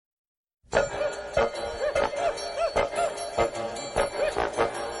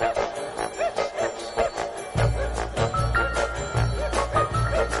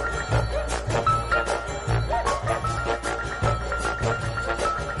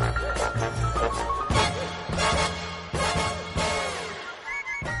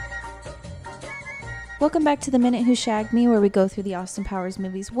Welcome back to The Minute Who Shagged Me, where we go through the Austin Powers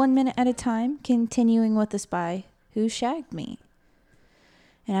movies 1 minute at a time, continuing with the spy who shagged me.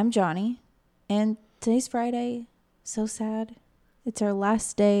 And I'm Johnny, and today's Friday. So sad. It's our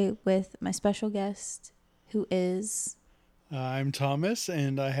last day with my special guest, who is... I'm Thomas,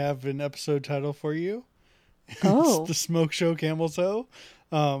 and I have an episode title for you. Oh. It's The Smoke Show Camel Toe.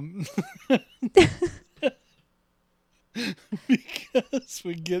 Because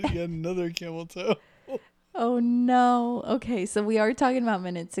we get yet another camel toe. Oh no. Okay, so we are talking about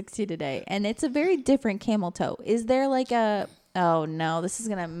minute 60 today, and it's a very different camel toe. Is there like a... Oh no, this is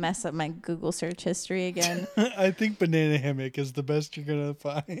going to mess up my Google search history again. I think banana hammock is the best you're going to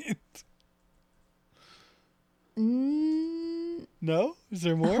find. No? Is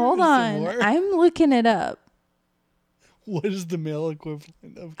there more? Hold on. I'm looking it up. What is the male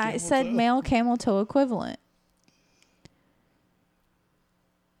equivalent of camel I said toe? male camel toe equivalent.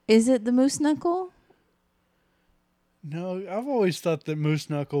 Is it the moose knuckle? No, I've always thought that moose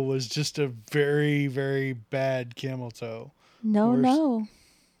knuckle was just a very, very bad camel toe. No, Worse. no.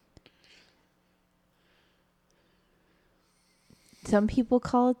 Some people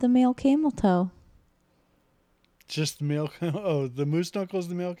call it the male camel toe. Just the male... Oh, the moose knuckle is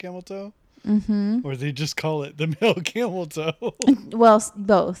the male camel toe? Mm-hmm. Or they just call it the male camel toe? Well,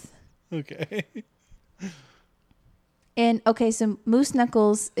 both. Okay. And, okay, so moose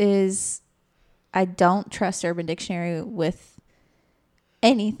knuckles is... I don't trust Urban Dictionary with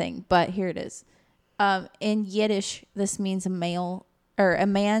anything, but here it is. In Yiddish, this means a man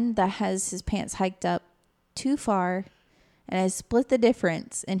that has his pants hiked up too far and has split the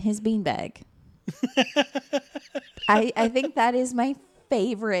difference in his beanbag. I think that is my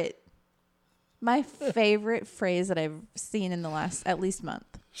favorite phrase that I've seen in the last at least month.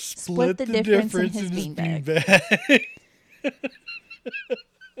 Split the difference in his beanbag.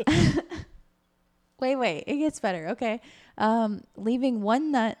 Wait, it gets better. Okay. Leaving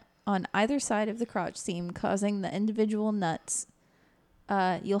one nut on either side of the crotch seam, causing the individual nuts.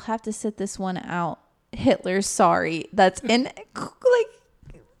 You'll have to sit this one out. Hitler's sorry. That's in like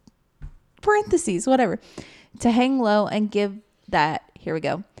parentheses, whatever. To hang low and give that, here we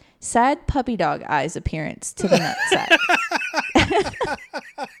go, sad puppy dog eyes appearance to the nutsack.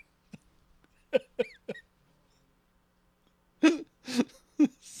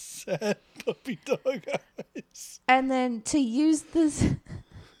 Sad puppy dog eyes. And then to use it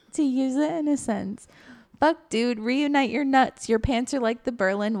in a sense. Fuck, dude, reunite your nuts. Your pants are like the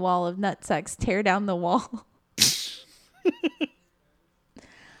Berlin Wall of nutsacks. Tear down the wall.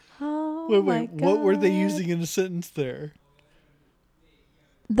 Oh, wait, my God. what were they using in a sentence there?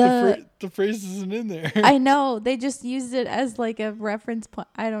 The phrase isn't in there. I know. They just used it as like a reference point.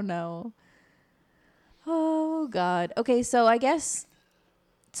 I don't know. Oh, God. Okay, so I guess...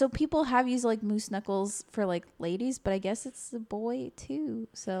 So people have used like moose knuckles for like ladies, but I guess it's a boy too.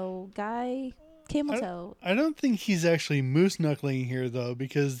 So guy, camel toe. I don't think he's actually moose knuckling here though,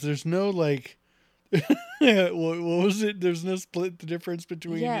 because there's no like, what was it? There's no split the difference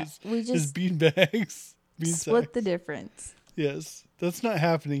between his bean bags. Split the difference. Yes, that's not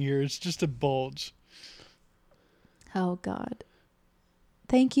happening here. It's just a bulge. Oh God.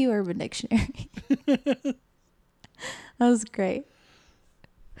 Thank you, Urban Dictionary. That was great.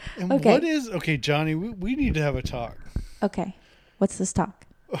 And okay, Johnny, we need to have a talk. Okay. What's this talk?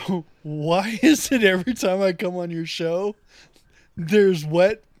 Why is it every time I come on your show, there's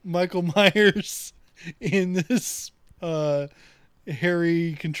wet Michael Myers in this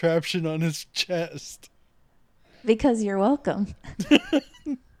hairy contraption on his chest? Because you're welcome. Are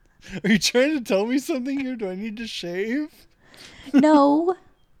you trying to tell me something here? Do I need to shave? No.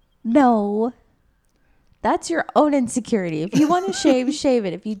 That's your own insecurity. If you want to shave, shave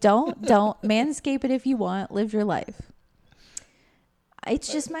it. If you don't. Manscape it if you want. Live your life.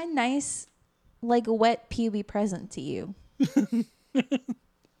 It's just my nice, like, wet pubic present to you. Do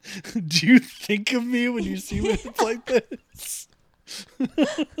you think of me when you see me like this?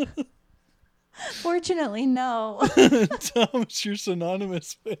 Fortunately, no. Thomas, you're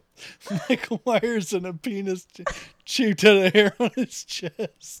synonymous with Michael Myers and a penis shaped out of hair on his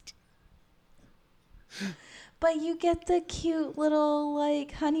chest. But you get the cute little,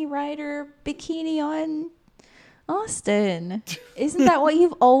 like, Honey Rider bikini on Austin. Isn't that what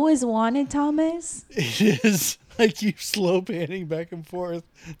you've always wanted, Thomas? It is. I keep slow panning back and forth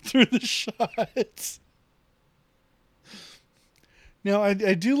through the shots. Now, I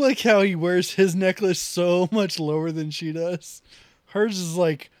do like how he wears his necklace so much lower than she does. Hers is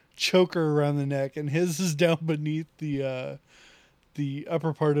like choker around the neck, and his is down beneath the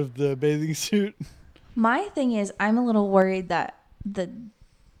upper part of the bathing suit. My thing is, I'm a little worried that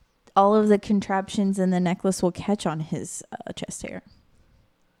all of the contraptions in the necklace will catch on his chest hair.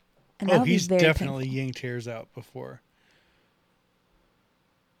 And Oh, that'll be he's very definitely painful. yanked hairs out before.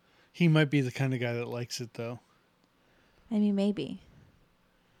 He might be the kind of guy that likes it, though. I mean, maybe.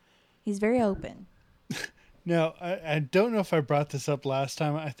 He's very open. Now, I don't know if I brought this up last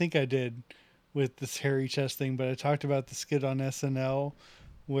time. I think I did with this hairy chest thing, but I talked about the skit on SNL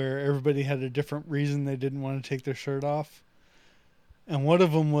where everybody had a different reason they didn't want to take their shirt off. And one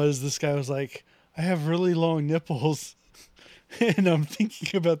of them was this guy was like, I have really long nipples. And I'm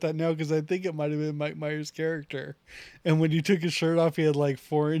thinking about that now because I think it might have been Mike Myers' character. And when he took his shirt off, he had like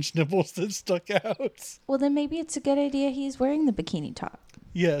 4-inch nipples that stuck out. Well, then maybe it's a good idea he's wearing the bikini top.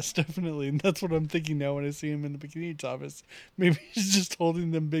 Yes, definitely. And that's what I'm thinking now when I see him in the bikini top. Is maybe he's just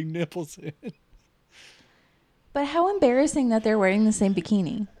holding them big nipples in. But how embarrassing that they're wearing the same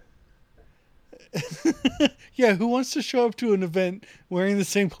bikini. Yeah, who wants to show up to an event wearing the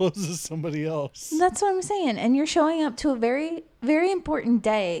same clothes as somebody else? That's what I'm saying. And you're showing up to a very, very important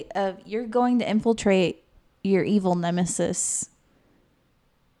day of you're going to infiltrate your evil nemesis,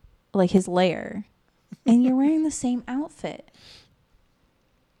 like his lair, and you're wearing the same outfit.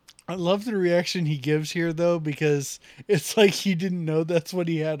 I love the reaction he gives here, though, because it's like he didn't know that's what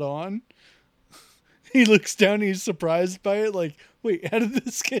he had on. He looks down and he's surprised by it, like, wait, how did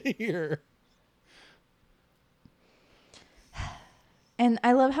this get here? And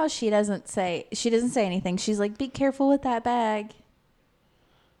I love how she doesn't say anything. She's like, be careful with that bag.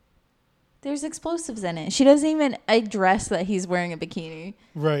 There's explosives in it. She doesn't even address that he's wearing a bikini.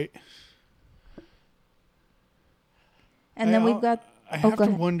 Right. And then we've got... I have go to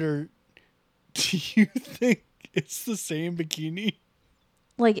ahead. wonder, do you think it's the same bikini?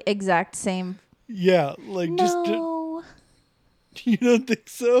 Like, exact same... Yeah, like No. you don't think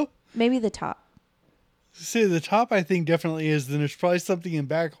so? Maybe the top. Say the top, I think definitely is. Then there's probably something in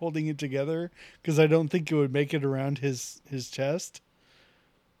back holding it together because I don't think it would make it around his chest.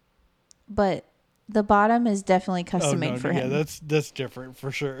 But the bottom is definitely custom made for him. Yeah, that's different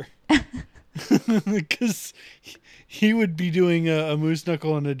for sure. Because he would be doing a moose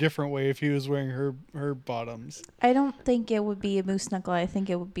knuckle in a different way if he was wearing her bottoms. I don't think it would be a moose knuckle. I think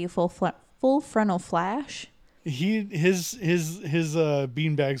it would be a full frontal flash. His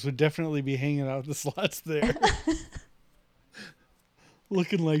beanbags would definitely be hanging out the slots there,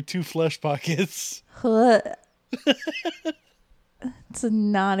 looking like 2 flesh pockets. It's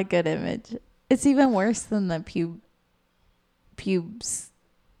not a good image. It's even worse than the pubes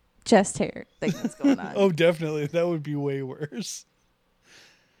chest hair thing that's going on. Oh, definitely, that would be way worse.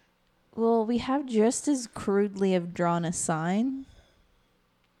 Well, we have just as crudely have drawn a sign.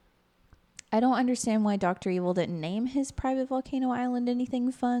 I don't understand why Dr. Evil didn't name his private volcano island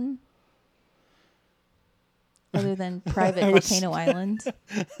anything fun. Other than Private Volcano Island.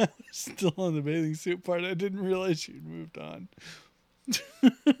 Still on the bathing suit part. I didn't realize you'd moved on.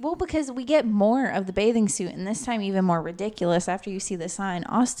 Well, because we get more of the bathing suit, and this time even more ridiculous after you see the sign.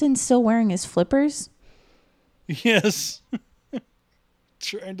 Austin's still wearing his flippers. Yes.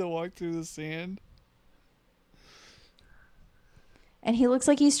 Trying to walk through the sand. And he looks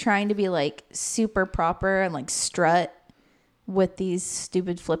like he's trying to be like super proper and like strut with these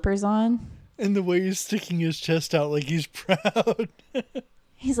stupid flippers on. And the way he's sticking his chest out like he's proud.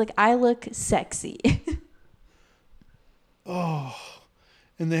 He's like, I look sexy. Oh.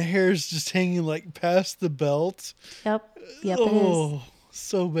 And the hair's just hanging like past the belt. Yep, it is. Oh,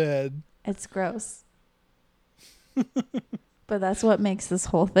 so bad. It's gross. But that's what makes this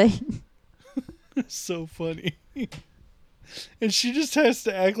whole thing. So funny. And she just has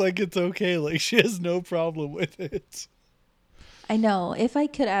to act like it's okay. Like she has no problem with it. I know. If I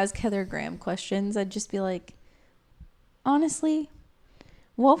could ask Heather Graham questions, I'd just be like, honestly,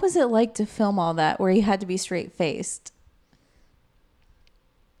 what was it like to film all that where you had to be straight faced?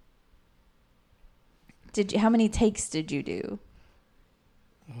 How many takes did you do?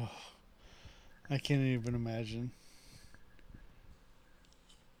 Oh, I can't even imagine.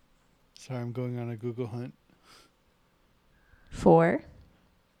 Sorry, I'm going on a Google hunt. For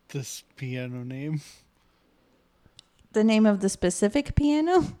This piano name. the name of the specific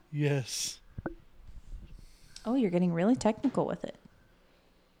piano? Yes. Oh, you're getting really technical with it.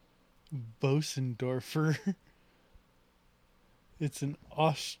 Bosendorfer. It's an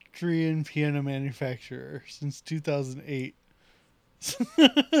Austrian piano manufacturer since 2008.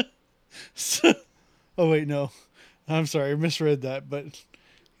 Oh, wait, no. I'm sorry, I misread that, but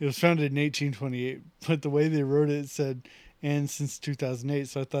it was founded in 1828. But the way they wrote it, it said and since 2008.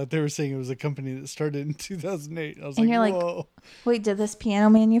 So I thought they were saying it was a company that started in 2008. I was And like, you're whoa. like, wait, did this piano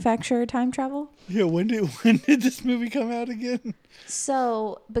manufacturer time travel? Yeah, when did this movie come out again?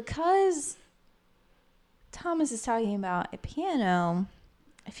 So, because Thomas is talking about a piano,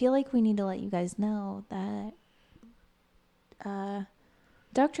 I feel like we need to let you guys know that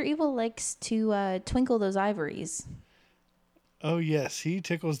Dr. Evil likes to twinkle those ivories. Oh, yes, he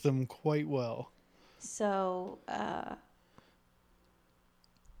tickles them quite well. So,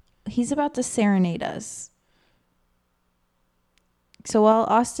 he's about to serenade us. So while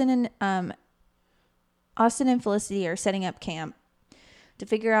Austin and Felicity are setting up camp to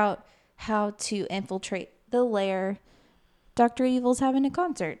figure out how to infiltrate the lair, Dr. Evil's having a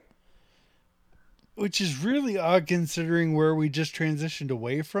concert. Which is really odd considering where we just transitioned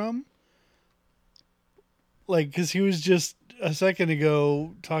away from. Like, because he was just a second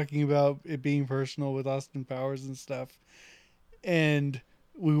ago talking about it being personal with Austin Powers and stuff. And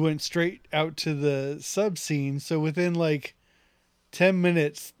we went straight out to the sub scene. So within like 10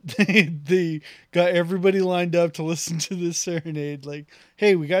 minutes, they got everybody lined up to listen to this serenade. Like,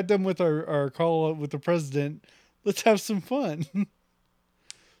 hey, we got done with our call with the president. Let's have some fun.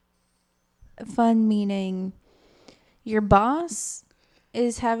 Fun meaning your boss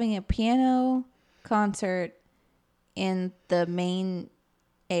is having a piano concert in the main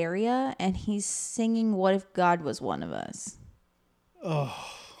area and he's singing What If God Was One of Us.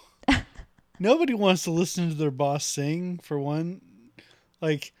 Oh. Nobody wants to listen to their boss sing, for one.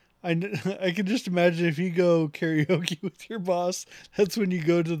 Like, I can just imagine if you go karaoke with your boss, that's when you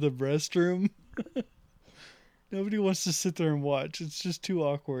go to the restroom. Nobody wants to sit there and watch. It's just too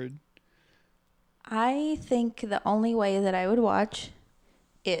awkward. I think the only way that I would watch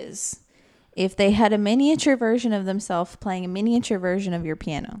is if they had a miniature version of themselves playing a miniature version of your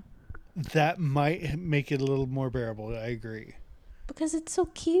piano. That might make it a little more bearable. I agree. Because it's so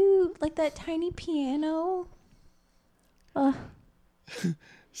cute. Like that tiny piano.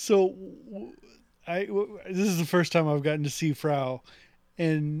 So, this is the first time I've gotten to see Frau,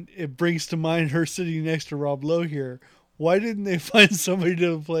 and it brings to mind her sitting next to Rob Lowe here. Why didn't they find somebody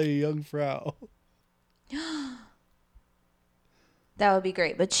to play a young Frau? That would be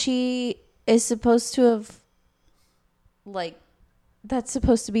great. But she is supposed to have, like, that's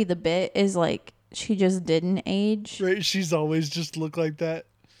supposed to be the bit, is like, she just didn't age. Right? She's always just looked like that.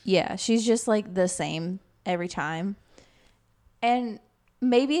 Yeah, she's just like the same every time. And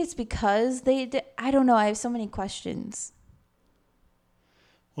maybe it's because they did. I don't know. I have so many questions.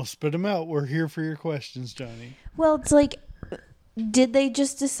 Well, spit them out. We're here for your questions, Johnny. Well, it's like, did they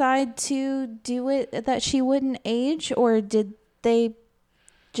just decide to do it that she wouldn't age, or did they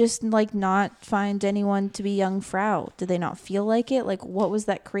just like not find anyone to be young Frau? Did they not feel like it? Like, what was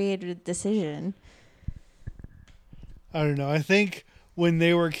that creative decision? I don't know. I think when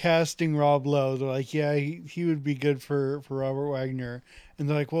they were casting Rob Lowe, they're like, yeah, he would be good for Robert Wagner. And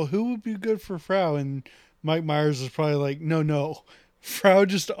they're like, well, who would be good for Frau? And Mike Myers was probably like, no. Frau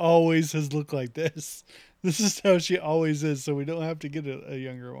just always has looked like this. This is how she always is, so we don't have to get a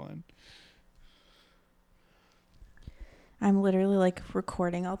younger one. I'm literally like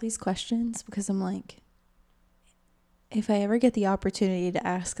recording all these questions because I'm like, if I ever get the opportunity to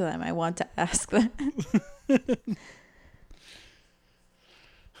ask them, I want to ask them.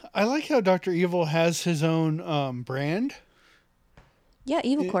 I like how Dr. Evil has his own brand. Yeah,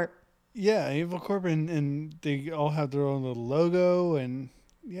 Evil Corp. Yeah, Evil Corp, and they all have their own little logo, and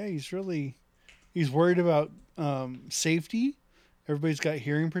yeah, he's worried about safety. Everybody's got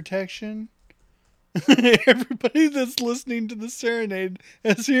hearing protection. Everybody that's listening to the serenade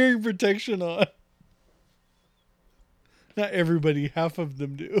has hearing protection on. Not everybody, half of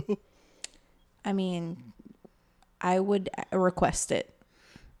them do. I mean, I would request it.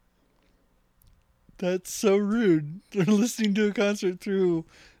 That's so rude. They're listening to a concert through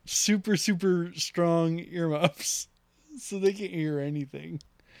super, super strong earmuffs, so they can't hear anything.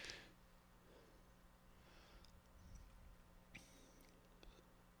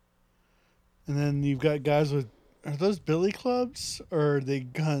 And then you've got guys with, are those billy clubs or are they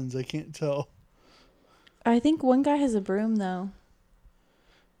guns? I can't tell. I think one guy has a broom, though.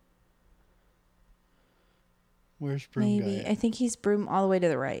 Where's broom Maybe. guy? I think he's broom all the way to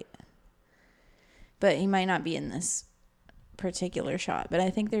the right. But he might not be in this particular shot. But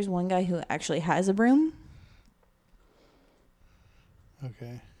I think there's one guy who actually has a broom.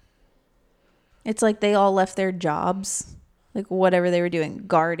 Okay. It's like they all left their jobs. Like whatever they were doing.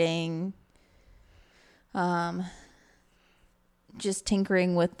 Guarding. Just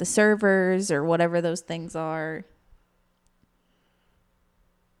tinkering with the servers or whatever those things are.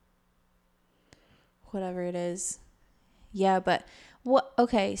 Whatever it is. Yeah, but what?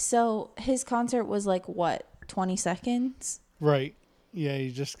 Okay, so his concert was like what, 20 seconds? Right. Yeah,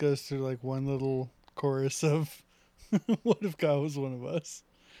 he just goes through like one little chorus of what if God was one of us?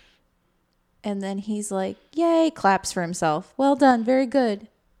 And then he's like, yay, claps for himself. Well done, very good.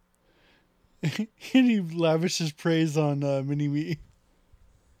 And he lavishes praise on Mini Me.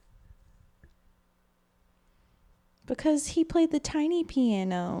 Because he played the tiny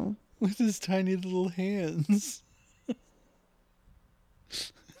piano. With his tiny little hands.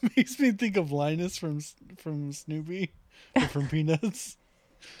 Makes me think of Linus from Snoopy or from Peanuts.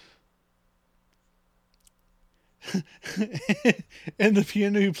 And the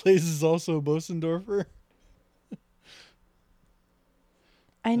piano he plays is also a Bosendorfer.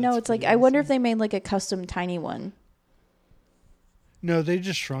 I know, That's it's like, pretty I wonder awesome. if they made like a custom tiny one. No, they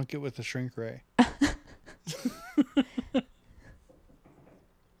just shrunk it with a shrink ray.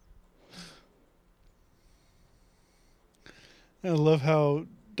 I love how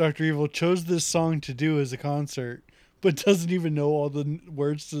Dr. Evil chose this song to do as a concert, but doesn't even know all the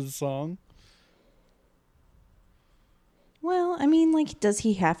words to the song. Well, I mean, like, does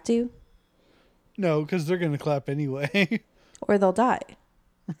he have to? No, because they're going to clap anyway. Or they'll die.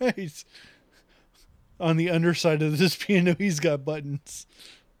 Right. On the underside of this piano, he's got buttons.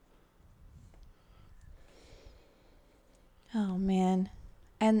 Oh, man.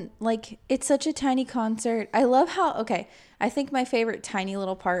 And, like, it's such a tiny concert. I love how, okay, I think my favorite tiny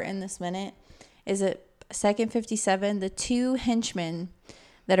little part in this minute is at second 57, the two henchmen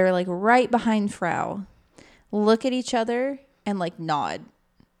that are, like, right behind Frau look at each other and, like, nod.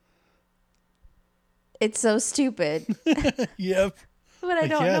 It's so stupid. Yep. But I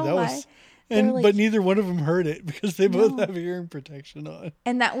don't know why. They were like, But neither one of them heard it because they both No. have hearing protection on.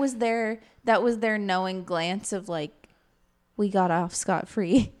 and that was their knowing glance of like, we got off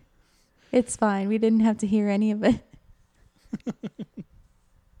scot-free. It's fine. We didn't have to hear any of it.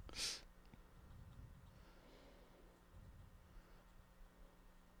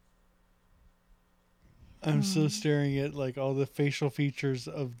 I'm still staring at like all the facial features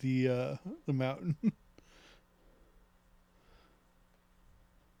of the mountain.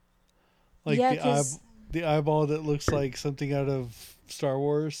 Like Yeah, the eyeball that looks like something out of Star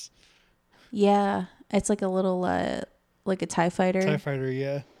Wars. yeah, it's like a little like a TIE fighter. TIE fighter,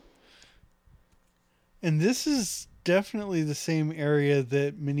 yeah. And this is definitely the same area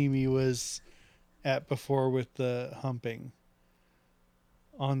that Mini-Me was at before with the humping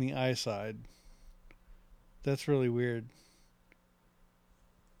on the eye side. That's really weird.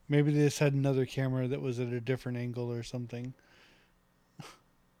 Maybe they just had another camera that was at a different angle or something.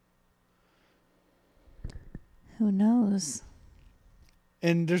 Who knows?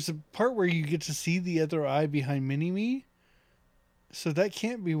 And there's a part where you get to see the other eye behind Mini-Me. So that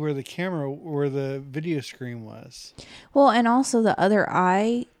can't be where the video screen was. Well, and also the other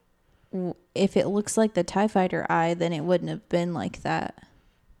eye, if it looks like the TIE fighter eye, then it wouldn't have been like that.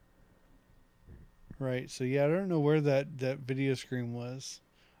 Right. So yeah, I don't know where that video screen was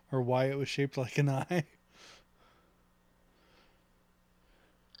or why it was shaped like an eye.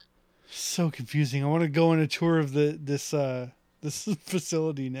 So confusing. I want to go on a tour of this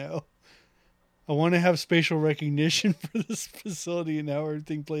facility now. I want to have spatial recognition for this facility and how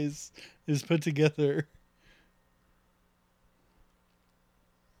everything is put together.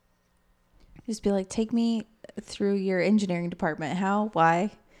 Just be like, take me through your engineering department. How?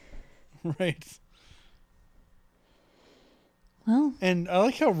 Why? Right. Well, And I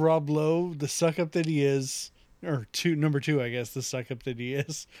like how Rob Lowe, the suck up that he is, or number two, I guess, the suck up that he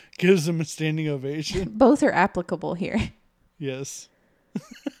is, gives him a standing ovation. both are applicable here. Yes.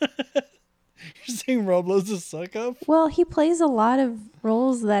 You're saying Rob Lowe's a suck up? Well, he plays a lot of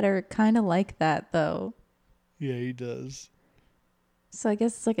roles that are kind of like that, though. Yeah, he does. So I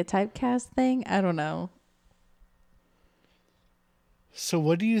guess it's like a typecast thing. I don't know. So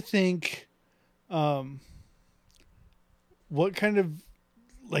what do you think, what kind of,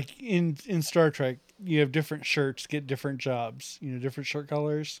 like in Star Trek, you have different shirts get different jobs, different shirt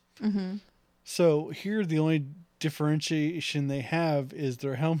colors. Mm-hmm. So here, the only differentiation they have is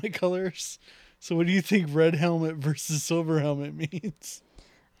their helmet colors. So what do you think red helmet versus silver helmet means?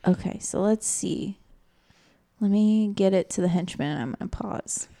 Okay, so let's see. Let me get it to the henchman. I'm going to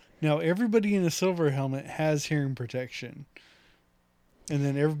pause. Now, everybody in a silver helmet has hearing protection. And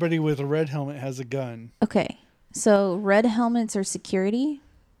then everybody with a red helmet has a gun. Okay, so red helmets are security.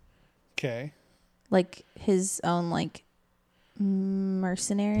 Okay. Like his own, like,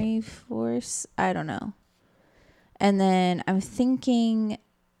 mercenary force. I don't know. And then I'm thinking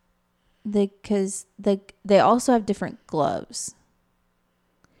because they also have different gloves.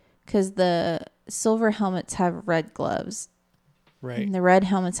 Because the silver helmets have red gloves. Right. And the red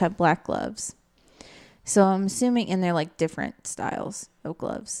helmets have black gloves. So I'm assuming, and they're like different styles of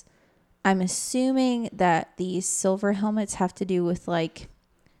gloves. I'm assuming that these silver helmets have to do with like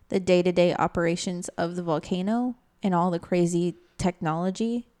the day-to-day operations of the volcano and all the crazy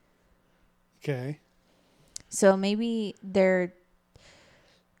technology. Okay. So maybe they're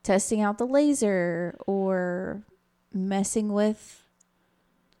testing out the laser or messing with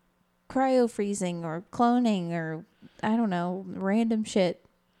cryo freezing or cloning or I don't know, random shit.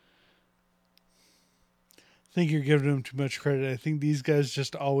 I think you're giving them too much credit. I think these guys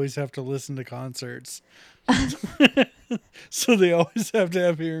just always have to listen to concerts. So they always have to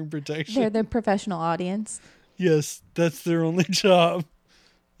have hearing protection. They're the professional audience. Yes, that's their only job.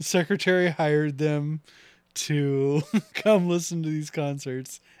 The secretary hired them to come listen to these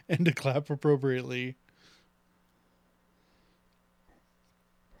concerts and to clap appropriately.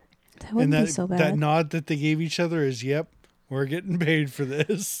 That wouldn't be so bad. That nod that they gave each other is, yep, we're getting paid for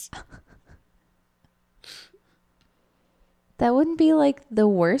this. That wouldn't be like the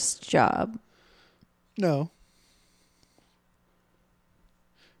worst job. No.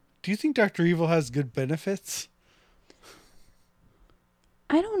 Do you think Dr. Evil has good benefits?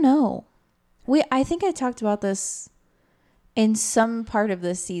 I don't know. I think I talked about this in some part of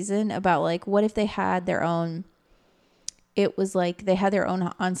this season about like what if they had their own. It was like they had their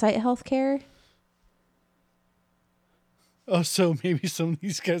own on-site healthcare. Oh, so maybe some of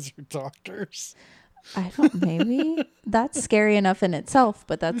these guys are doctors. I don't. Maybe that's scary enough in itself,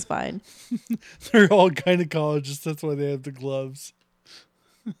 but that's fine. They're all gynecologists. That's why they have the gloves.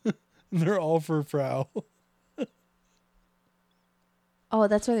 They're all for Frau. Oh,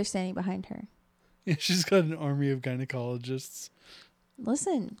 that's why they're standing behind her. Yeah, she's got an army of gynecologists.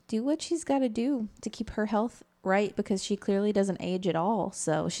 Listen, do what she's got to do to keep her health right because she clearly doesn't age at all.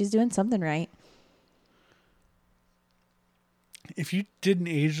 So she's doing something right. If you didn't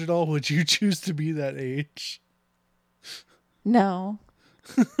age at all, would you choose to be that age? No.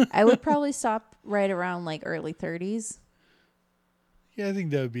 I would probably stop right around like early 30s. Yeah, I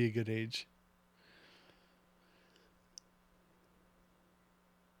think that would be a good age.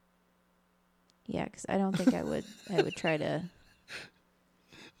 Yeah, because I don't think I would try to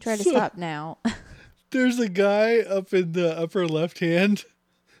stop now. There's a guy up in the upper left hand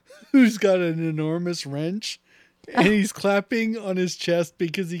who's got an enormous wrench and he's clapping on his chest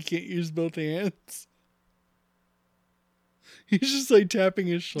because he can't use both hands. He's just like tapping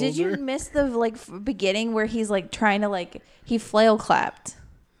his shoulder. Did you miss the like beginning where he's like trying to like he flail clapped?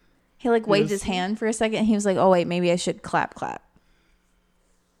 He like waved his hand for a second. And he was like, "Oh wait, maybe I should clap."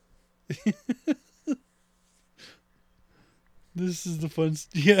 This is the fun.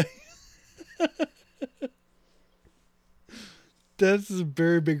 Yeah. That's a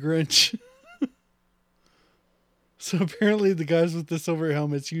very big wrench. So apparently the guys with the silver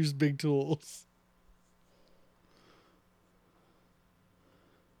helmets use big tools.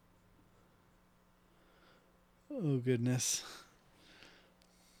 Oh, goodness.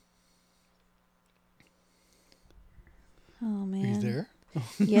 Oh, man. Are you there?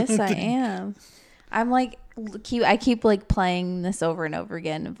 Yes, I am. I'm like, I keep like playing this over and over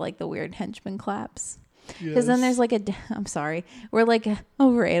again of like the weird henchman claps. Because then there's like I'm sorry, we're like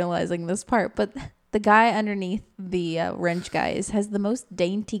overanalyzing this part, but the guy underneath the wrench guys has the most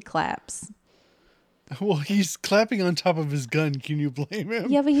dainty claps. Well, he's clapping on top of his gun. Can you blame him?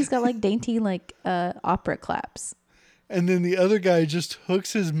 Yeah, but he's got like dainty like opera claps. And then the other guy just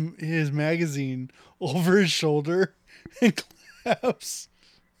hooks his magazine over his shoulder and claps.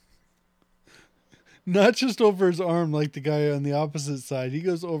 Not just over his arm like the guy on the opposite side. He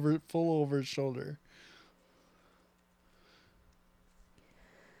goes full over his shoulder.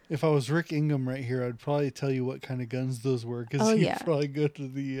 If I was Rick Ingham right here, I'd probably tell you what kind of guns those were because he'd probably go to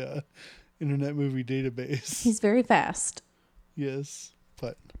the Internet Movie Database. He's very fast. Yes,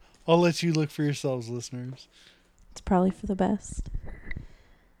 but I'll let you look for yourselves, listeners. It's probably for the best.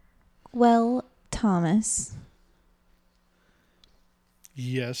 Well, Thomas.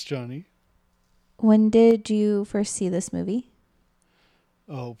 Yes, Johnny. When did you first see this movie?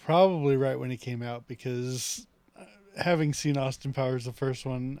 Oh, probably right when it came out because having seen Austin Powers, the first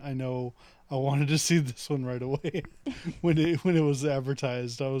one, I know I wanted to see this one right away. when it was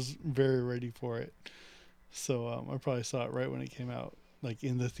advertised, I was very ready for it. So I probably saw it right when it came out, like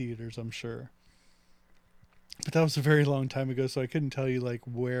in the theaters, I'm sure. But that was a very long time ago, so I couldn't tell you like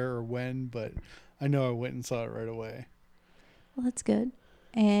where or when, but I know I went and saw it right away. Well, that's good.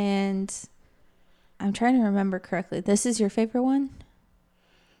 And I'm trying to remember correctly. This is your favorite one?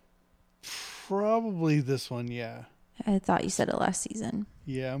 Probably this one, yeah. I thought you said it last season.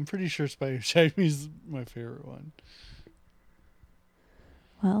 Yeah, I'm pretty sure Spy Who Shagged Me is my favorite one.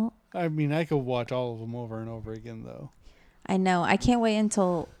 Well, I mean, I could watch all of them over and over again, though. I know. I can't wait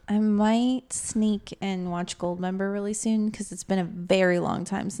until I might sneak and watch Goldmember really soon because it's been a very long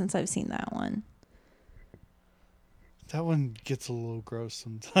time since I've seen that one. That one gets a little gross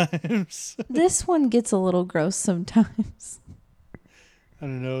sometimes. This one gets a little gross sometimes. I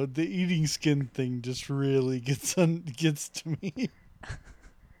don't know. The eating skin thing just really gets to me.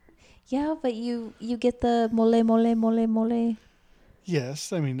 Yeah, but you get the mole, mole, mole, mole.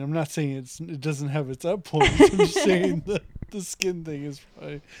 Yes, I mean, I'm not saying it doesn't have its up points. I'm just saying the skin thing is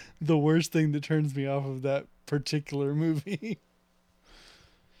probably the worst thing that turns me off of that particular movie.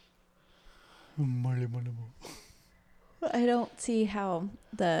 I don't see how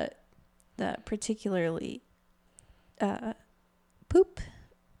that particularly poop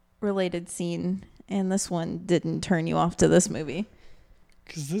related scene and this one didn't turn you off to this movie.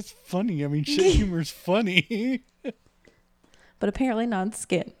 Because it's funny. I mean, shit humor's funny. But apparently not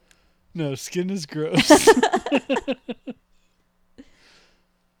skin. No, skin is gross.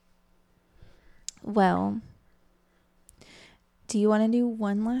 Well, do you want to do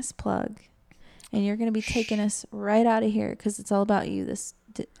one last plug? And you're going to be taking us right out of here because it's all about you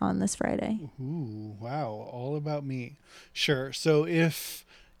on this Friday. Ooh, wow. All about me. Sure. So if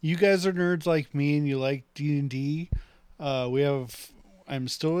you guys are nerds like me and you like D&D, I'm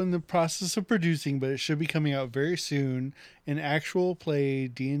still in the process of producing, but it should be coming out very soon, an actual play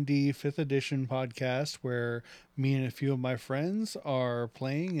D&D 5th edition podcast where me and a few of my friends are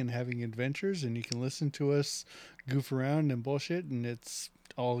playing and having adventures, and you can listen to us goof around and bullshit, and it's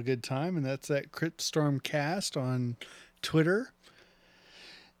all a good time. And that's at Cryptstorm Cast on Twitter.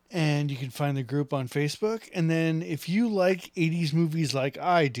 And you can find the group on Facebook. And then if you like 80s movies like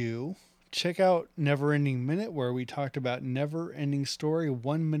I do, check out Never Ending Minute, where we talked about Never Ending Story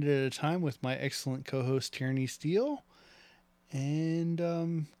 1 minute at a time with my excellent co-host Tierney Steele.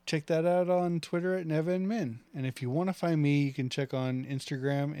 And check that out on Twitter at NevEndMin. And if you want to find me, you can check on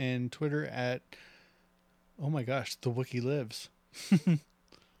Instagram and Twitter at, oh my gosh, The Wookiee Lives.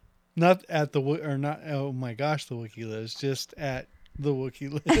 Not at the, or not, oh my gosh, The Wookiee Lives, just at The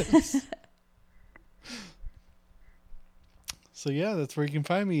Wookiee Lives. So yeah, that's where you can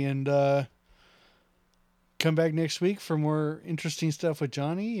find me, and come back next week for more interesting stuff with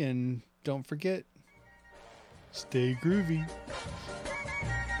Johnny, and don't forget, stay groovy.